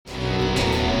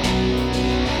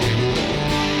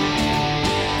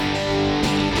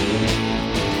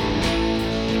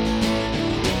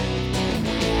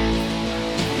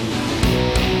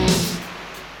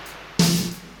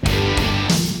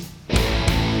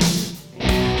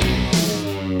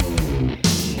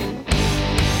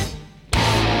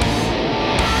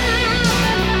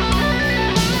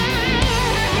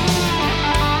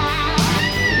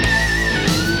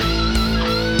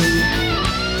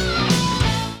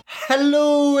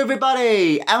Hello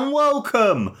everybody and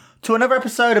welcome to another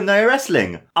episode of Know Your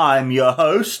Wrestling. I'm your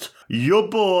host, your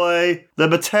boy, the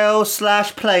Mattel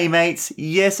 / Playmates.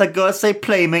 Yes, I gotta say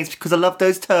Playmates because I love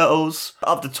those turtles.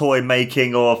 Of the toy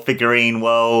making or figurine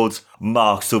world,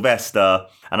 Mark Sylvester.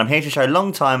 And I'm here to show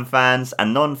long-time fans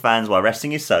and non-fans why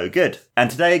wrestling is so good. And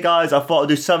today, guys, I thought I'd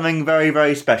do something very,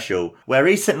 very special. Where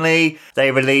recently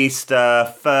they released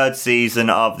a third season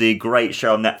of the great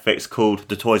show on Netflix called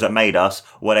The Toys That Made Us,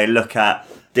 where they look at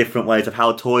different ways of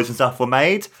how toys and stuff were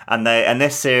made. And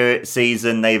this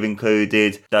season, they've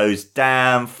included those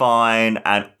damn fine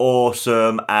and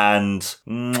awesome and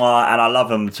I love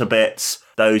them to bits,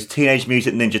 those Teenage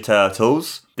Mutant Ninja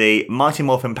Turtles, the Mighty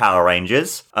Morphin Power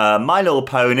Rangers, My Little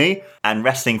Pony, and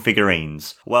wrestling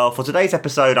figurines. Well, for today's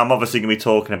episode, I'm obviously going to be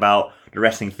talking about the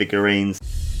wrestling figurines.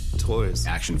 Toys.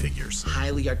 Action figures.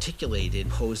 Highly articulated,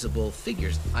 posable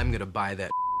figures. I'm gonna buy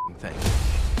that thing.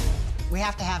 We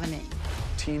have to have a name.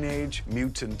 Teenage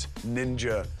Mutant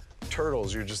Ninja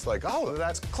Turtles. You're just like, oh,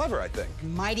 that's clever, I think.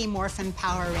 Mighty Morphin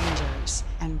Power Rangers.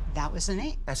 And that was the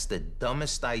name. That's the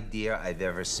dumbest idea I've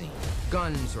ever seen.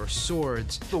 Guns or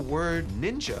swords. The word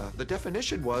ninja, the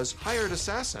definition was hired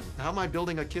assassin. How am I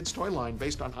building a kid's toy line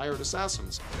based on hired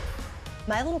assassins?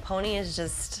 My Little Pony is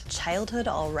just childhood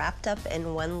all wrapped up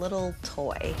in one little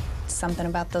toy. Something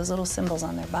about those little symbols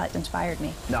on their butt inspired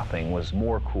me. Nothing was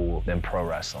more cool than pro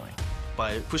wrestling.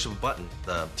 By push of a button,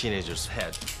 the teenager's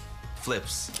head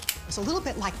flips. It's a little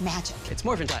bit like magic. It's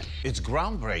morphin' time. It's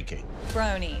groundbreaking.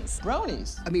 Bronies.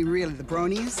 Bronies. I mean, really, the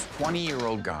bronies?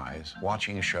 20-year-old guys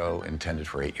watching a show intended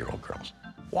for 8-year-old girls.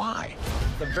 Why?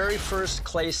 The very first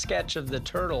clay sketch of the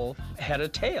turtle had a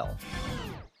tail.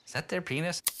 Is that their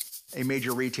penis? A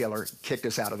major retailer kicked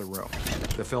us out of the room.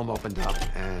 The film opened up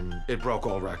and it broke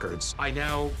all records. I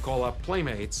now call up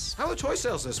Playmates. How are the toy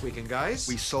sales this weekend, guys?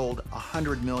 We sold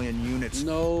 100 million units.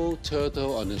 No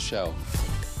turtle on the shelf.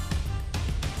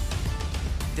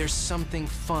 There's something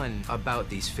fun about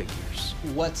these figures.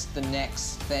 What's the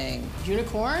next thing?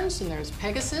 Unicorns, and there's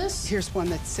Pegasus. Here's one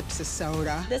that sips a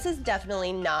soda. This is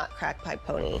definitely not Crack Pipe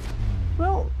Pony.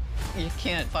 Well, you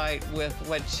can't fight with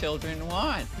what children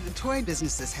want. The toy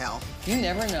business is hell. You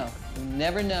never know. You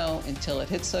never know until it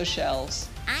hits those shelves.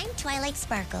 I'm Twilight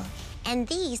Sparkle, and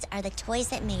these are the toys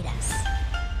that made us.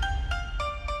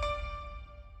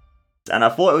 And I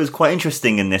thought it was quite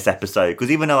interesting in this episode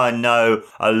because even though I know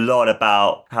a lot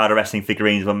about how the wrestling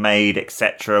figurines were made,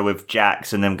 etc., with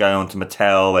Jakks and them going on to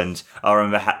Mattel, and I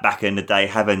remember back in the day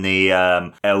having the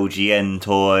LGN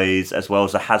toys as well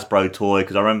as the Hasbro toy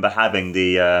because I remember having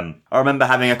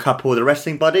a couple of the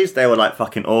wrestling buddies. They were like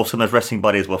fucking awesome. Those wrestling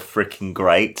buddies were freaking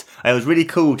great. And it was really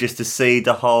cool just to see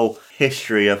the whole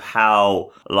history of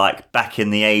how, like, back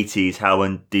in the 80s, how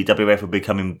when the WWF were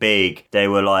becoming big, they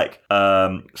were like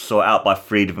sought out by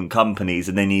 3 different companies,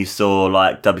 and then you saw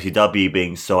like WCW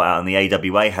being sought out, and the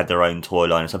AWA had their own toy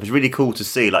line and stuff. It's really cool to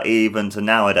see, like, even to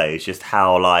nowadays, just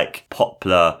how like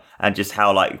popular and just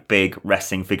how like big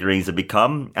wrestling figurines have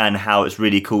become, and how it's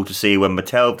really cool to see when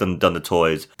Mattel have done the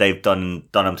toys, they've done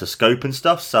them to scope and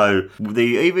stuff. So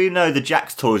even though the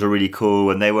Jakks toys are really cool,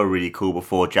 and they were really cool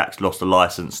before Jakks lost the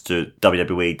license to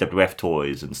WWE, WWF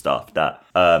toys and stuff, that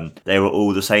they were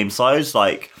all the same size.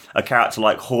 Like a character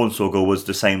like Hornswoggle was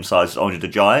the same size as Andre the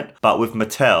Giant, but with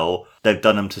Mattel, they've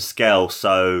done them to scale,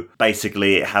 so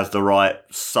basically it has the right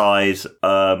size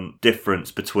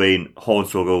difference between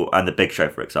Hornswoggle and the Big Show,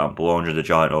 for example, or Andre the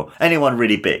Giant, or anyone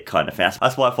really big kind of thing.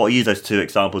 That's why I thought I'd use those 2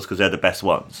 examples because they're the best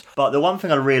ones. But the one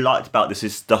thing I really liked about this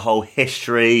is the whole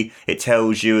history. It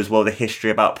tells you as well the history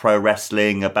about pro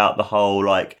wrestling, about the whole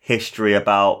like history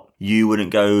about you wouldn't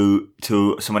go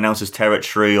to someone else's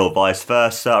territory or vice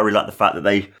versa. I really like the fact that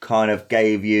they kind of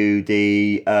gave you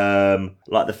the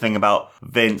like the thing about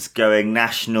Vince going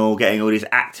national, getting all these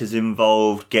actors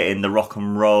involved, getting the rock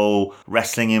and roll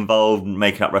wrestling involved,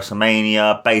 making up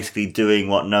WrestleMania, basically doing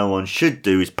what no one should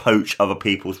do, is poach other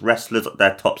people's wrestlers,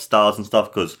 their top stars and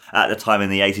stuff, because at the time in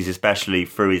the 80s especially,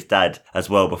 through his dad as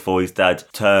well, before his dad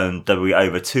turned WWE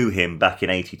over to him back in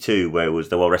 82, where it was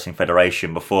the World Wrestling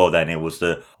Federation. Before then it was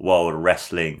the Worldwide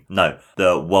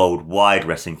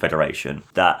Wrestling Federation,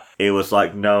 that it was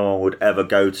like no one would ever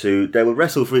go to. They would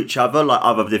wrestle for each other like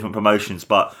other different promotions,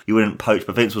 but you wouldn't poach.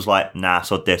 But Vince was like, nah,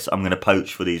 sod this, I'm going to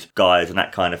poach for these guys and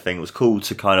that kind of thing. It was cool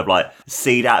to kind of like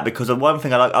see that, because of one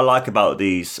thing I like about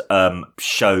these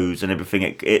shows and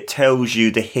everything, it tells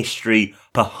you the history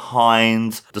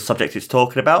behind the subject it's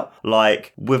talking about.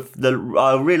 Like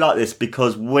I really like this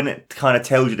because when it kind of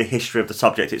tells you the history of the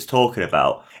subject it's talking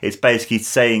about, it's basically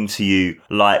saying to you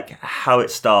like how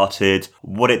it started,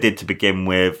 what it did to begin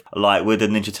with. Like with the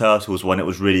Ninja Turtles one, it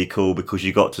was really cool because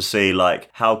you got to see like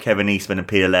how Kevin Eastman and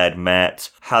Peter Laird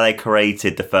met, how they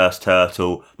created the first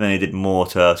turtle, then they did more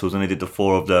turtles, and they did the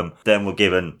 4 of them, then were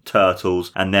given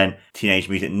Turtles, and then Teenage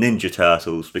Mutant Ninja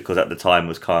Turtles, because at the time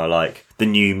was kind of like the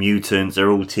New Mutants,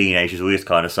 they're all teenagers, all this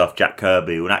kind of stuff, Jack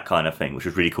Kirby, all that kind of thing, which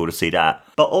was really cool to see that.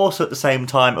 But also at the same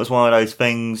time, it was one of those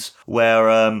things where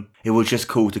it was just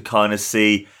cool to kind of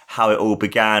see how it all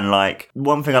began. Like,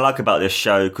 one thing I like about this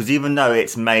show, because even though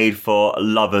it's made for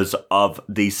lovers of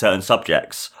these certain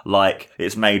subjects, like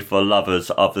it's made for lovers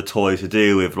of the toys to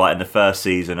do with, like in the first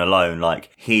season alone, like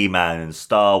He-Man and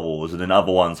Star Wars, and then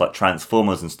other ones like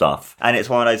Transformers and stuff. And it's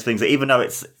one of those things that even though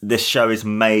this show is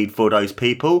made for those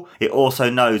people, it also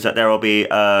knows that there will be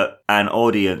an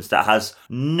audience that has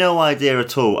no idea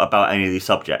at all about any of these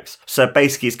subjects. So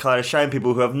basically it's kind of showing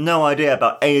people who have no idea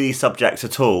about any of these subjects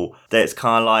at all that it's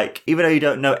kind of like, even though you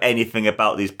don't know anything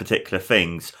about these particular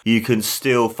things, you can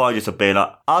still find yourself being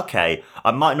like, okay,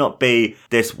 I might not be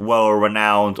this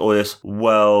well-renowned or this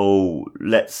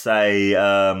let's say,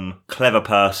 clever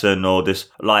person or this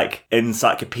like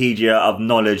encyclopedia of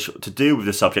knowledge to do with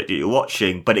the subject that you're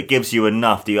watching, but it gives you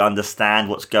enough that you understand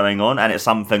what's going on. And it's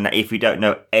something that if you don't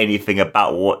know anything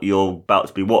about what you're about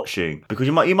to be watching, because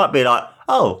you might be like,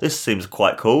 oh, this seems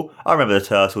quite cool. I remember the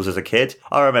Turtles as a kid.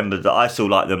 I remember that I still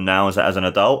like them now as an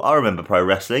adult. I remember pro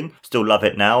wrestling, still love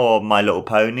it now, or My Little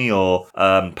Pony, or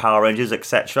Power Rangers,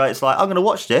 etc. It's like, I'm going to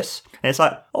watch this. And it's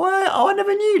like, I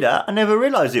never knew that. I never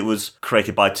realised it was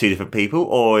created by 2 different people.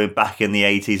 Or back in the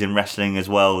 80s in wrestling as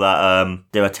well, that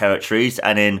there were territories.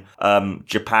 And in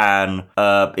Japan,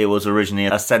 it was originally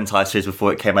a Sentai series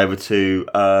before it came over to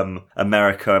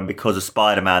America. And because of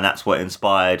Spider-Man, that's what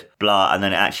inspired Blah. And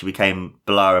then it actually became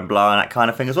Blah and Blah and that kind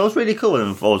of thing as well. It's really cool.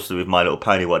 And also with My Little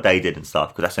Pony, what they did and stuff,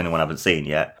 because that's the only one I haven't seen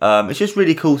yet. It's just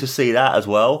really cool to see that as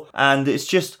well. And it's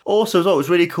just also as well, it's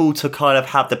really cool to kind of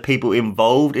have the people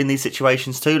involved in these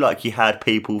situations too. Like you had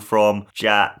people from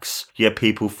Jax, you had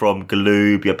people from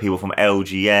Galoob, you had people from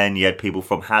LGN, you had people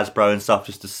from Hasbro and stuff,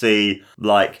 just to see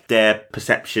like their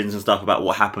perceptions and stuff about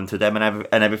what happened to them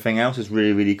and everything else is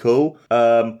really, really cool.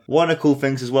 One of the cool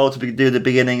things as well to do at the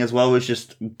beginning as well was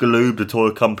just Galoob, the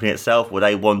toy company itself, where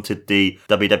they wanted the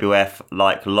WWF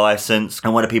like license,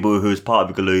 and one of the people who was part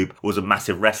of Galoob was a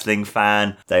massive wrestling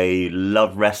fan. They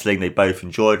loved wrestling, they both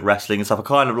enjoyed wrestling and stuff. I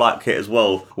kind of like it as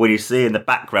well when you see in the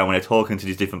background when they're talking to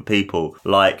these different people,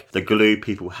 like the Galoob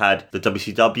people had the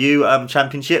WCW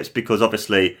championships, because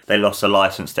obviously they lost a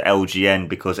license to LGN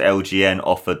because LGN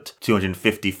offered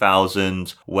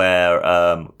 250,000, where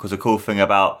because the cool thing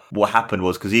about what happened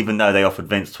was, because even though they offered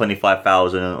Vince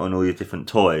 25,000 on all these different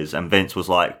toys, and Vince was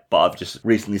like, but I've just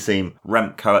recently seen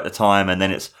Remco at the time, and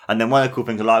then one of the cool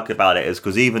things I like about it is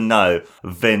because even though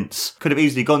Vince could have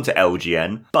easily gone to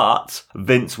LGN, but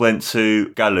Vince went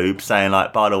to Galoob saying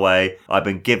like, by the way, I've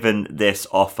been given this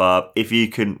offer, if you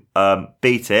can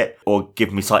beat it or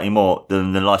give me slightly more,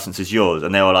 then the license is yours.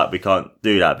 And they were like, we can't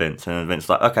do that, Vince. And Vince was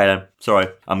like, okay then, sorry,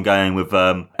 I'm going with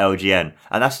LGN.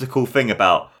 And that's the cool thing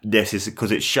about this, is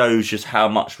because it shows just how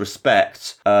much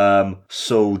respect Saul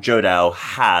Jodell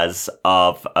has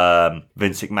of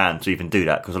Vince McMahon to even do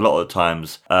that, because a lot of the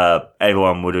times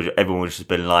everyone would have just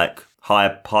been like,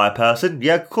 hire person,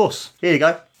 yeah, of course, here you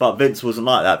go. But Vince wasn't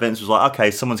like that. Vince was like, okay,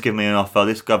 someone's giving me an offer,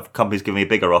 this company's giving me a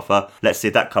bigger offer, let's see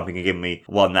if that company can give me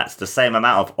one that's the same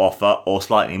amount of offer or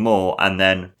slightly more, and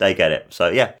then they get it. So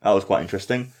yeah, that was quite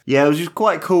interesting. Yeah, it was just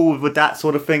quite cool with that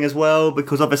sort of thing as well,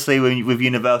 because obviously with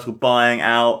Universal buying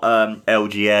out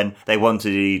LGN, they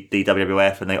wanted the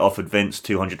WWF and they offered Vince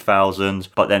 200,000,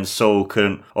 but then Saul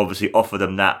couldn't obviously offer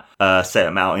them that set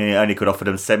amount, and he only could offer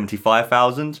them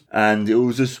 75,000. And it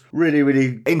was just really,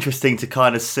 really interesting to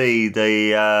kind of see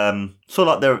the sort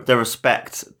of like the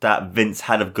respect that Vince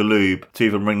had of Galoob to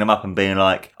even ring them up and being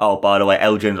like, oh, by the way,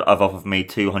 LGN have offered me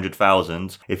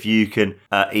 200,000. If you can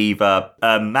either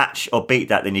match or beat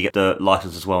that, then you get the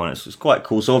license as well. And it's quite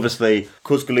cool. So obviously,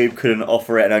 because Galoob couldn't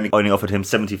offer it and only offered him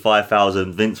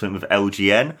 75,000, Vince went with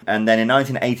LGN. And then in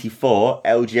 1984,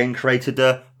 LGN created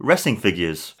the wrestling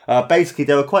figures. Basically,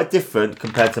 they were quite different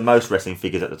compared to most wrestling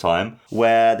figures at the time,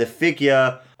 where the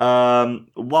figure, one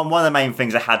of the main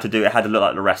things it had to look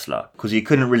like the wrestler. because you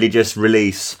couldn't really just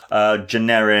release a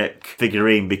generic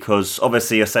figurine, because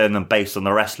obviously you're selling them based on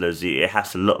the wrestlers. It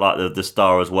has to look like the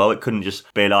star as well. It couldn't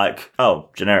just be like, oh,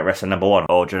 generic wrestler number 1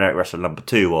 or generic wrestler number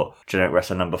 2 or generic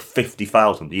wrestler number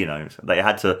 50,000, you know. They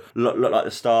had to look like the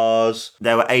stars.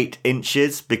 They were 8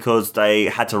 inches because they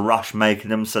had to rush making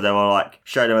them, so they were like,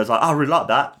 showing them as like, oh, I really like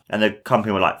that. And the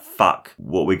company were like, fuck,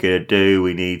 what we're going to do?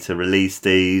 We need to release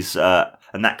these.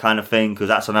 And that kind of thing, because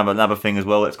that's another thing as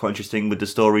well that's quite interesting with the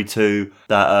story too,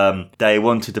 that they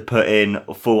wanted to put in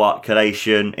full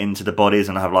articulation into the bodies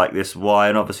and have like this wire,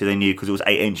 and obviously they knew because it was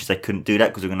 8 inches they couldn't do that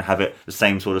because they were going to have it the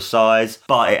same sort of size,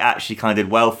 but it actually kind of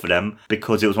did well for them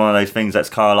because it was one of those things that's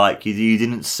kind of like you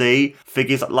didn't see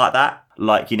figures like that.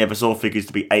 Like, you never saw figures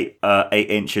to be 8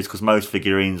 inches, because most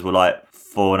figurines were like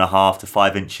 4.5 to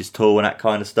 5 inches tall and that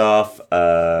kind of stuff.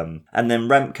 And then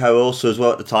Remco also as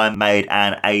well at the time made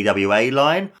an AWA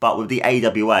line, but with the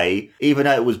AWA, even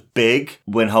though it was big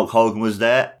when Hulk Hogan was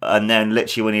there, and then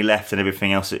literally when he left and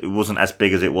everything else, it wasn't as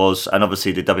big as it was. And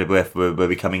obviously the WWF were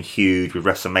becoming huge with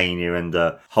WrestleMania and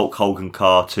the Hulk Hogan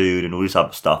cartoon and all this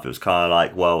other stuff. It was kind of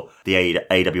like, well, the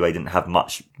AWA didn't have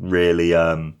much really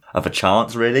of a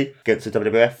chance really against the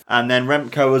WWF. And then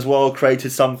Remco as well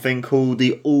created something called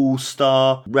the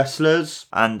All-Star Wrestlers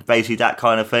and basically that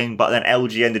kind of thing. But then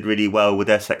LGN did really well with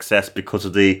their success because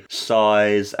of the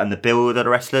size and the build of the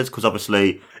wrestlers, because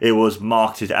obviously it was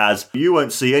marketed as, you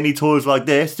won't see any toys like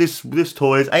this. This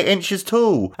toy is 8 inches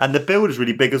tall, and the build is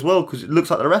really big as well because it looks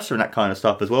like the wrestler and that kind of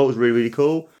stuff as well. It was really, really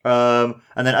cool.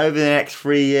 And then over the next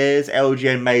 3 years,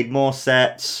 LGN made more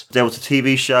sets. There was a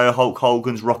TV show, Hulk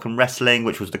Hogan's Rock and Wrestling,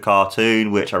 which was the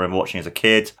cartoon, which I remember watching as a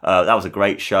kid. That was a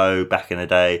great show back in the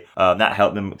day. That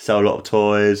helped them sell a lot of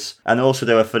toys. And also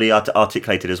they were fully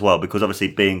articulated as well, because obviously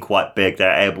being quite big,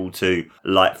 they're able to,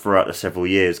 like, throughout the several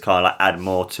years, kind of like add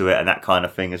more to it and that kind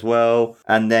of thing as well.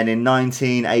 And then in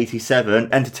 1987,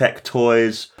 Entertech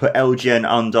Toys put LGN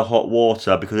under hot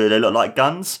water because they look like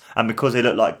guns. And because they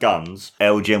look like guns,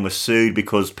 LGN was sued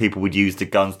because people would use the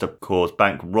guns to cause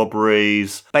bank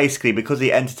robberies. Basically, because of the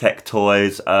Entertech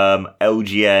Toys,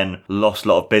 LGN lost a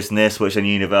lot of business, which then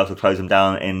Universal closed them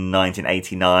down in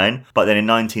 1989. But then in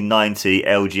 1990,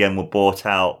 LGN were bought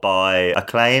out by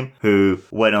Acclaim, who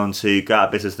went on to go out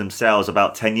of business themselves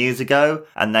about 10 years ago.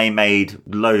 And they made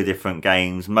a load of different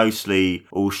games, mostly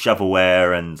all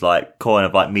shovelware and like kind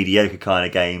of like mediocre kind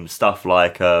of games. Stuff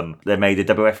like they made the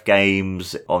WF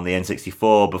games on the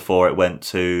N64 before it went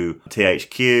to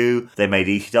THQ. They made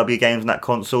ECW games on that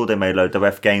console. They made a load of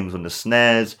WF games on the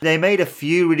SNES. They made a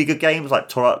few really good games like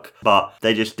Turok, but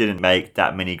they just didn't make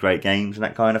that many great games and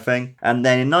that kind of thing. And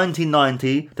then in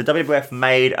 1990, the WWF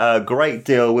made a great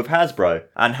deal with Hasbro,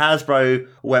 and Hasbro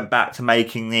went back to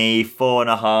making the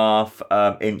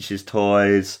 4.5 inches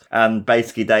toys, and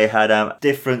basically they had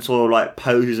different sort of like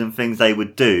poses and things they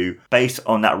would do based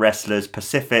on that wrestler's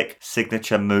specific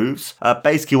signature moves.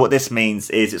 Basically what this means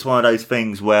is it's one of those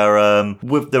things where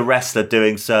with the wrestler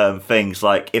doing certain things,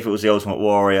 like if it was the Ultimate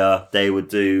Warrior, they would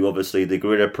do obviously the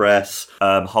Gorilla Press,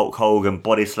 Hulk Hogan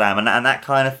body slam and that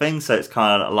kind of thing. So it's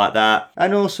kind of like that.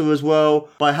 And also as well,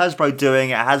 by Hasbro doing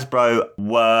it, Hasbro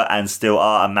were and still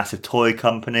are a massive toy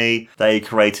company. They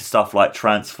created stuff like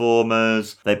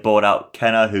Transformers. They bought out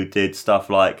Kenner, who did stuff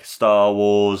like Star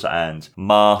Wars and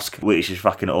Mask, which is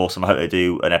fucking awesome. I hope they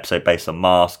do an episode based on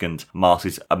Mask, and Mask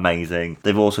is amazing.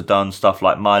 They've also done stuff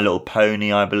like My Little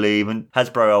Pony, I believe, and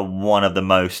Hasbro are one of the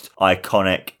most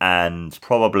iconic and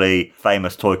probably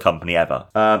famous toy company ever.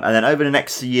 And then over the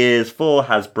next years for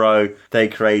Hasbro, they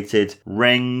created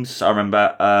rings. I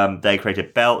remember they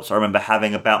created belts. I remember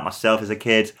having a belt myself as a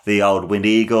kid, the old Wind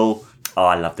Eagle. Oh,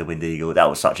 I love the Wind Eagle. That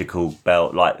was such a cool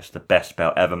belt. Like, it's the best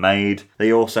belt ever made.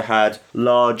 They also had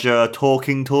larger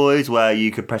talking toys where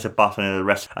you could press a button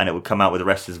and it would come out with the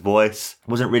wrestler's voice. It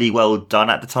wasn't really well done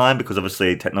at the time because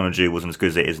obviously technology wasn't as good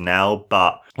as it is now,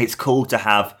 but it's cool to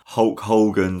have Hulk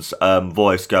Hogan's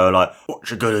voice go like, "What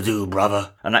you gonna do,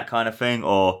 brother?" and that kind of thing.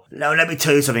 Or, "Now let me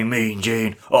tell you something, Mean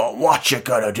Gene." Or, "What you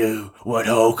gonna do when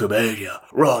Hulkamania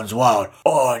runs wild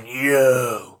on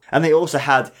you?" And they also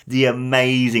had the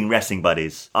amazing Wrestling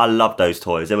Buddies. I love those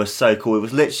toys. They were so cool. It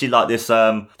was literally like this,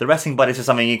 the Wrestling Buddies are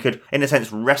something you could, in a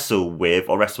sense, wrestle with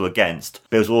or wrestle against.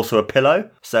 But it was also a pillow.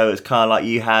 So it's kind of like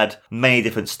you had many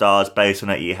different stars based on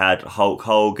it. You had Hulk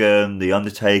Hogan, The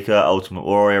Undertaker, Ultimate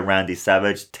Warrior, Randy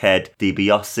Savage, Ted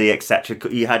DiBiase,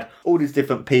 etc. You had all these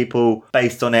different people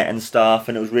based on it and stuff.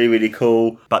 And it was really, really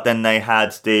cool. But then they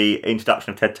had the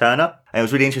introduction of Ted Turner. And it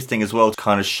was really interesting as well to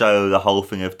kind of show the whole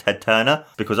thing of Ted Turner,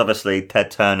 because obviously Ted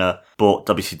Turner bought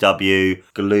WCW.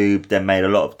 Galoob then made a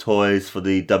lot of toys for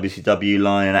the WCW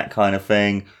line and that kind of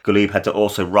thing. Galoob had to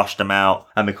also rush them out,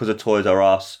 and because of Toys R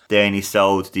Us, they only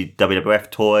sold the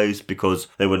WWF toys because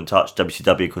they wouldn't touch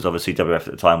WCW, because obviously WWF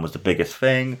at the time was the biggest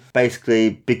thing. Basically,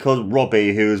 because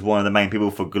Robbie, who was one of the main people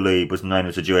for Galoob, was known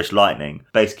as the Jewish Lightning,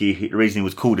 basically the reason he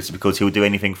was called is because he would do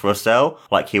anything for a sale.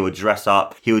 Like, he would dress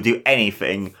up, he would do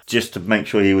anything just to make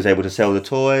sure he was able to sell the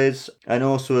toys. And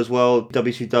also as well,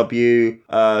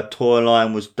 WCW toy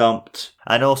line was dumped.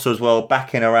 And also as well,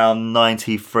 back in around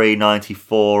 93,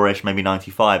 94-ish, maybe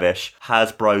 95-ish,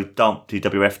 Hasbro dumped the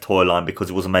WWF toy line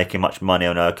because it wasn't making much money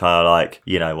on her, kind of like,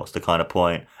 you know, what's the kind of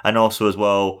point? And also as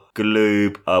well,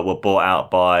 Galoob were bought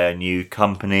out by a new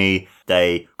company.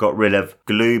 They got rid of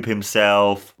Galoob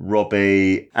himself,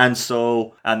 Robbie,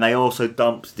 Ansel, and they also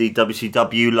dumped the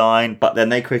WCW line, but then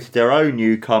they created their own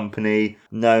new company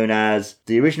known as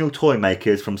the Original Toy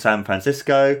Makers from San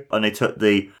Francisco, and they took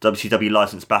the WCW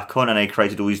license back on, and they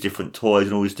created all these different toys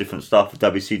and all this different stuff for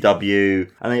WCW.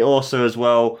 And they also as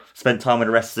well spent time with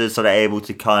the wrestlers, so they're able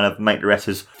to kind of make the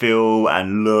wrestlers feel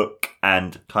and look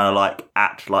and kind of like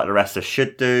act like the wrestlers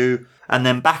should do. And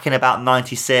then back in about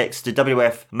 96, the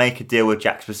WWF make a deal with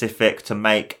Jakks Pacific to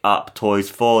make up toys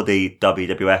for the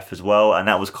WWF as well. And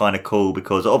that was kind of cool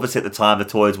because obviously at the time the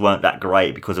toys weren't that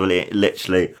great because they were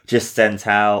literally just sent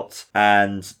out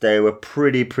and they were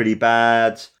pretty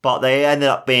bad. But they ended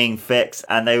up being fixed,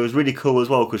 and they was really cool as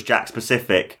well because Jakks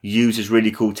Pacific uses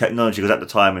really cool technology, because at the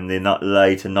time in the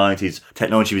later 90s,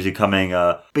 technology was becoming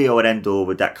be all and end all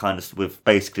with that kind of, with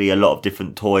basically a lot of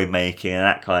different toy making and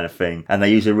that kind of thing. And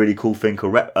they use a really cool thing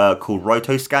called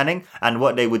roto scanning. And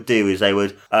what they would do is they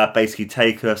would basically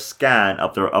take a scan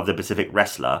of the Pacific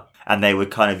wrestler, and they would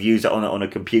kind of use it on a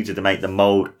computer to make the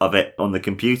mold of it on the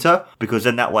computer, because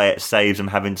then that way it saves them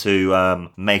having to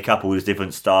make up all this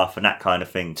different stuff and that kind of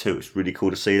thing too. It's really cool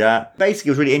to see that. Basically,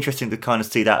 it was really interesting to kind of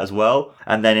see that as well.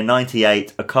 And then in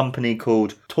 98, a company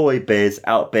called Toy Biz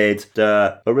outbid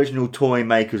the Original Toy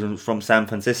Makers from San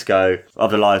Francisco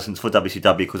of the license for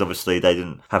WCW, because obviously they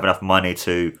didn't have enough money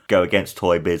to go against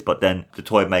Toy Biz. But then the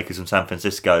Toy Makers from San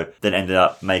Francisco then ended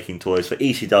up making toys for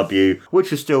ECW,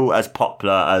 which was still as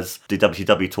popular as the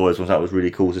WCW toys was. That was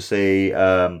really cool to see.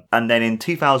 And then in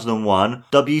 2001,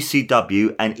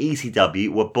 WCW and ECW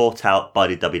were bought out by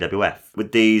the WWF.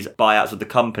 With these buyouts of the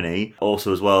company,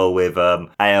 also as well with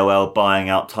AOL buying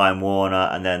out Time Warner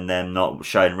and then them not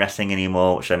showing wrestling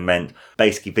anymore, which then meant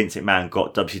basically Vince McMahon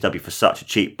got WCW for such a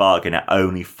cheap bargain at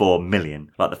only $4 million.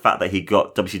 Like, the fact that he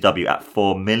got WCW at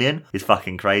 $4 million is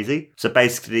fucking crazy. So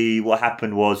basically what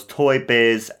happened was Toy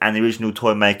Biz and the Original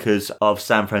Toy Makers of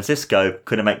San Francisco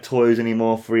couldn't make toys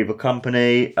anymore for either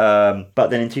company. But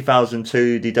then in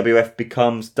 2002, the WWF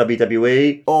becomes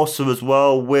WWE. Also as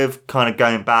well, with kind of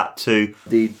going back to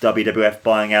the WWF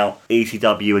buying out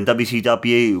ECW and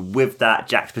WCW, with that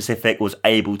Jakks Pacific was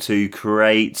able to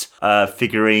create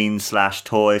figurines /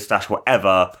 toys /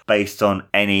 whatever based on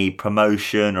any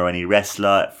promotion or any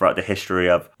wrestler throughout the history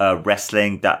of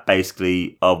wrestling that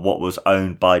basically what was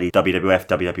owned by the WWF,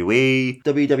 WWE.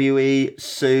 WWE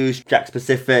sues Jakks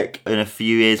Pacific in a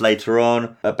few years later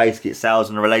on. Basically it sells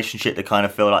in a relationship. They kind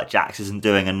of feel like Jakks isn't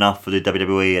doing enough for the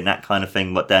WWE and that kind of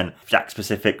thing, but then Jakks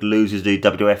Pacific loses the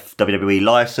WWE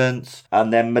license,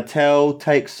 and then Mattel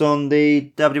takes on the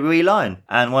WWE line.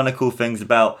 And one of the cool things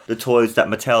about the toys that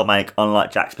Mattel make,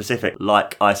 unlike Jakks Pacific,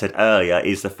 like I said earlier,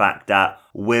 is the fact that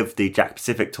with the Jakks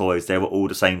Pacific toys, they were all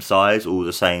the same size, all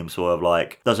the same sort of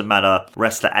like, doesn't matter,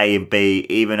 wrestler A and B,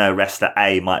 even though wrestler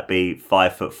A might be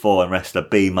 5'4" and wrestler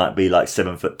B might be like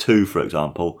 7'2", for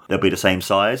example, they'll be the same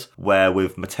size. Where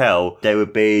with Mattel, they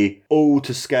would be all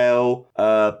to scale,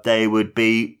 they would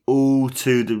be all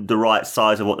to the right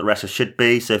size of what the wrestler should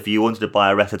be. So if you wanted to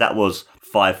buy a wrestler that was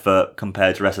 5 foot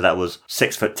compared to a wrestler that was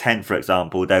 6'10", for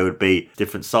example, they would be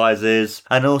different sizes.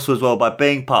 And also as well, by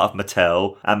being part of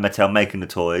Mattel and Mattel making the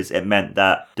toys, it meant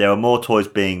that there were more toys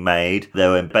being made, they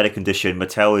were in better condition.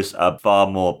 Mattel is a far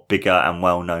more bigger and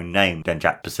well-known name than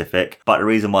Jakks Pacific, but the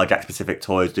reason why Jakks Pacific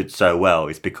toys did so well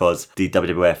is because the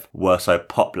WWF were so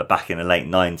popular back in the late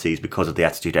 90s because of the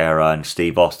Attitude Era and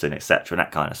Steve Austin, etc., and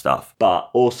that kind of stuff. But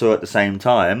also at the same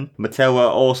time, Mattel were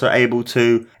also able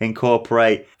to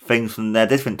incorporate things from their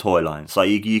different toy lines. Like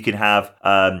you can have,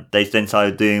 they then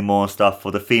started doing more stuff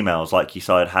for the females. Like you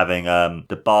started having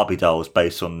the Barbie dolls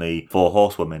based on the 4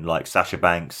 horsewomen, like Sasha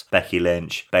Banks, Becky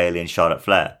Lynch, Bayley and Charlotte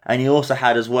Flair. And you also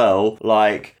had as well,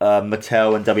 like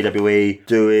Mattel and WWE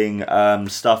doing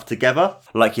stuff together.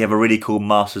 Like you have a really cool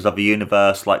Masters of the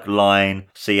Universe like line.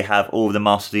 So you have all the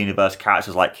Masters of the Universe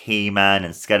characters like He-Man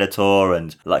and Skeletor,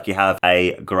 and like you have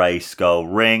a Grey Skull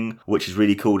ring, which is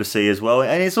really cool to see as well.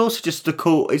 And it's also just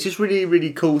it's just really,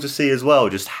 really cool to see as well,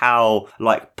 just how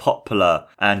like popular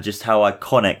and just how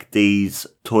iconic these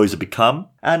toys have become.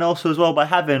 And also as well by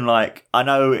having like, I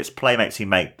know it's Playmates who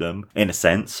make them in a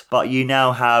sense, but you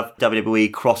now have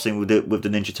WWE crossing with the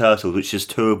Ninja Turtles, which is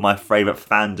two of my favourite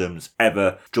fandoms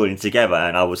ever joining together,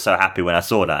 and I was so happy when I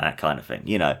saw that kind of thing,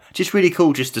 you know. Just really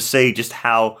cool just to see just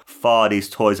how far these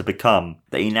toys have become,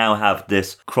 that you now have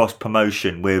this cross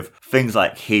promotion with things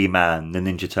like He-Man, the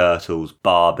Ninja Turtles,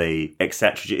 Barbie,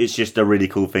 etc. It's just a really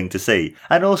cool thing to see.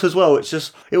 And also as well,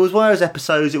 it was one of those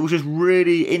episodes, it was just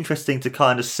really interesting to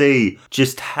kind of see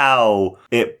just how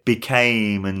it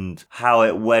became and how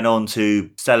it went on to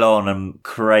sell on and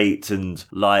create and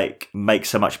like make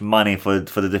so much money for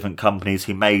the different companies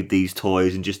who made these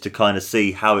toys, and just to kind of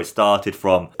see how it started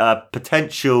from a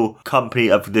potential company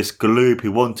of this Galoob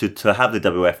who wanted to have the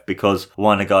WF because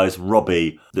one of the guys,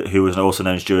 Robbie, who was also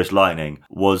known as Jewish Lightning,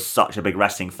 was such a big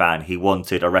wrestling fan. He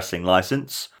wanted a wrestling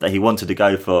license that he wanted to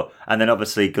go for. And then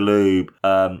obviously Galoob,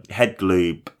 Head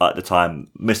Galoob at the time,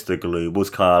 Mr. Galoob, was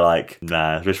kind of like,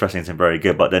 nah, this wrestling isn't very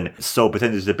good. But then still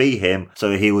pretended to be him. So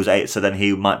then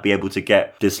he might be able to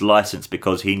get this license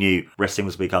because he knew wrestling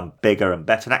was become bigger and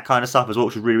better and that kind of stuff as well,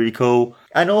 which was really, really cool.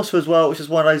 And also as well, which is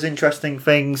one of those interesting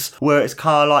things where it's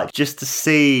kind of like just to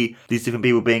see these different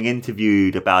people being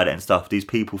interviewed about it and stuff, these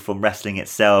people from wrestling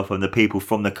itself and the people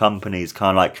from the companies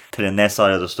kind of like telling their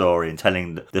side of the story and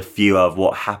telling the viewer of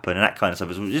what happened and that kind of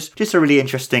stuff. It was just a really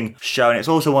interesting show. And it's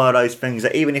also one of those things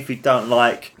that even if you don't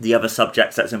like the other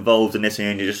subjects that's involved in this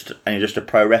and you're just a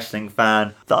pro wrestling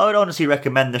fan, that I would honestly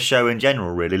recommend the show in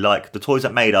general, really. Like, The Toys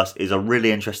That Made Us is a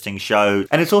really interesting show.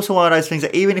 And it's also one of those things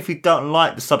that even if you don't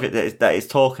like the subject that it's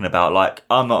talking about, like,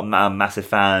 I'm not a massive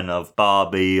fan of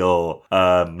Barbie or,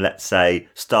 let's say,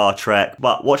 Star Trek,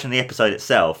 but watching the episode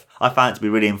itself, I found it to be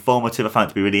really informative, I found it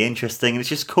to be really interesting, and it's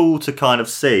just cool to kind of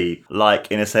see,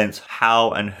 like, in a sense,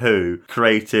 how and who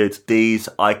created these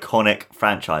iconic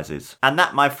franchises. And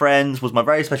that, my friends, was my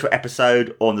very special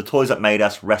episode on The Toys That Made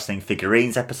Us Wrestling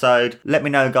Figurines episode. Let me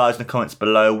know, guys, in the comments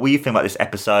below what you think about this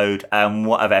episode and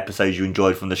what other episodes you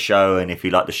enjoyed from the show, and if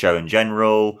you like the show in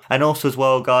general. And also as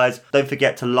well, guys, don't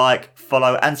forget to like,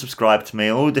 follow and subscribe to me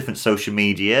on all different social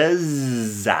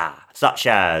medias, such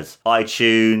as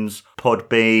iTunes,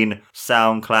 Podbean,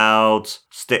 SoundCloud,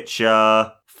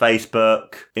 Stitcher,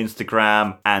 Facebook,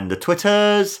 Instagram, and the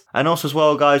Twitters. And also as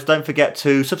well, guys, don't forget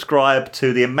to subscribe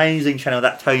to the amazing channel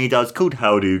that Tony does called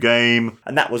How Do Game.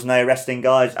 And that was No Wrestling,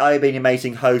 guys. I've been your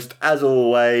amazing host, as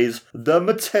always, the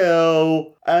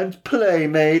Mattel and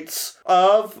Playmates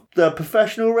of the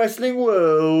professional wrestling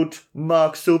world,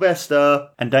 Mark Sylvester.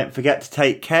 And don't forget to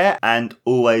take care and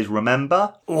always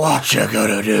remember, what you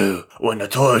gonna do when the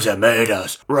toys that made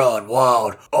us run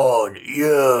wild on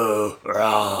you?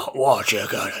 What you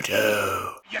gonna do?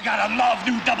 You gotta love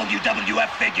new WWF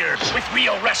figures with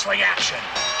real wrestling action.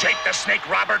 Jake the Snake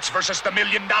Roberts versus the $1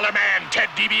 Million Man, Ted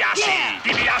DiBiase. Yeah.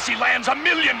 DiBiase lands a $1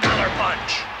 million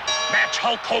punch. Match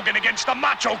Hulk Hogan against the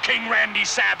Macho King Randy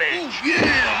Savage. Ooh,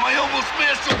 yeah, my almost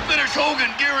master finish Hogan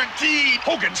guaranteed.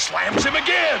 Hogan slams him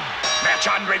again. Match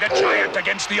Andre the Giant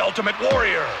against the Ultimate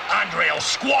Warrior. Andre will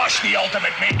squash the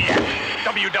Ultimate Maniac.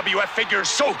 WWF figures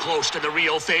so close to the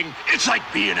real thing, it's like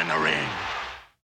being in the ring.